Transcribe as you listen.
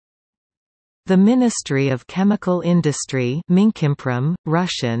The Ministry of Chemical Industry Minkimprom,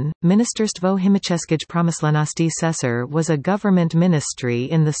 Russian, Ministerstvo chimických promyslennosti Sesar was a government ministry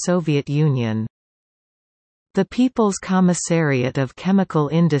in the Soviet Union. The People's Commissariat of Chemical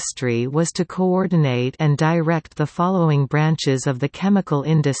Industry was to coordinate and direct the following branches of the chemical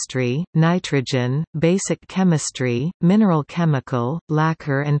industry: nitrogen, basic chemistry, mineral chemical,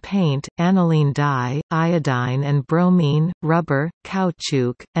 lacquer and paint, aniline dye, iodine and bromine, rubber,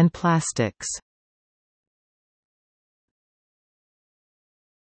 caoutchouc, and plastics.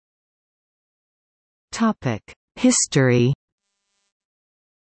 History.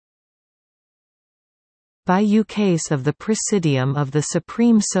 By ukase of the Presidium of the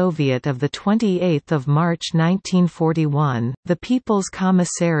Supreme Soviet of 28 March 1941, the People's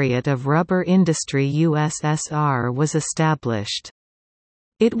Commissariat of Rubber Industry USSR was established.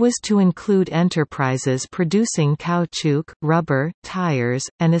 It was to include enterprises producing caoutchouc, rubber, tires,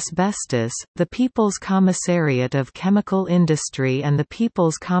 and asbestos. The People's Commissariat of Chemical Industry and the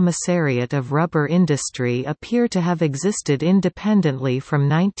People's Commissariat of Rubber Industry appear to have existed independently from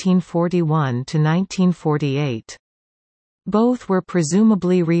 1941 to 1948. Both were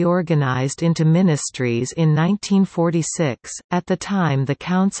presumably reorganized into ministries in 1946. At the time, the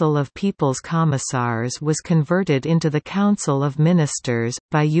Council of People's Commissars was converted into the Council of Ministers,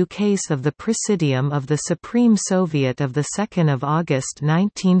 by ukase of the Presidium of the Supreme Soviet of 2 August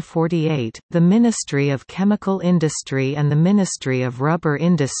 1948. The Ministry of Chemical Industry and the Ministry of Rubber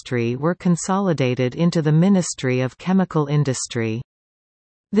Industry were consolidated into the Ministry of Chemical Industry.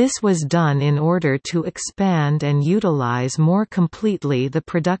 This was done in order to expand and utilize more completely the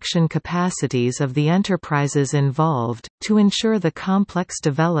production capacities of the enterprises involved, to ensure the complex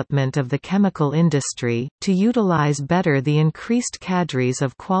development of the chemical industry, to utilize better the increased cadres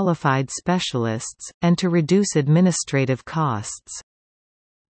of qualified specialists, and to reduce administrative costs.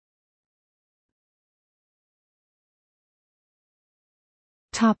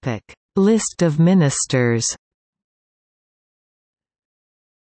 List of ministers.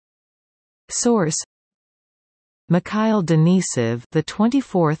 Source: Mikhail Denisov, the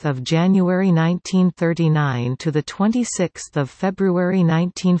 24th of January 1939 to the 26th of February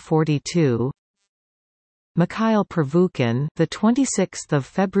 1942. Mikhail Pervukhin, the 26th of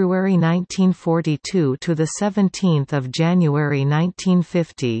February 1942 to the 17th of January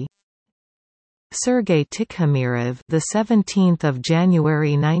 1950. Sergei Tikhomirov, the 17th of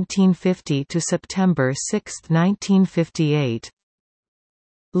January 1950 to September 6, 1958.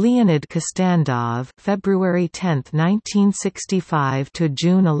 Leonid Kostandov, February 10, 1965 to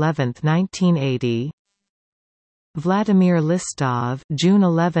June 11, 1980. Vladimir Listov, June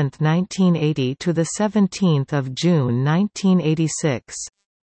 11, 1980 to the 17th of June 1986.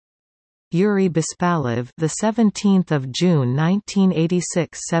 Yuri Bespalov, the 17th of June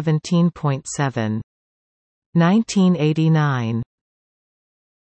 1986, 17.7. 1989.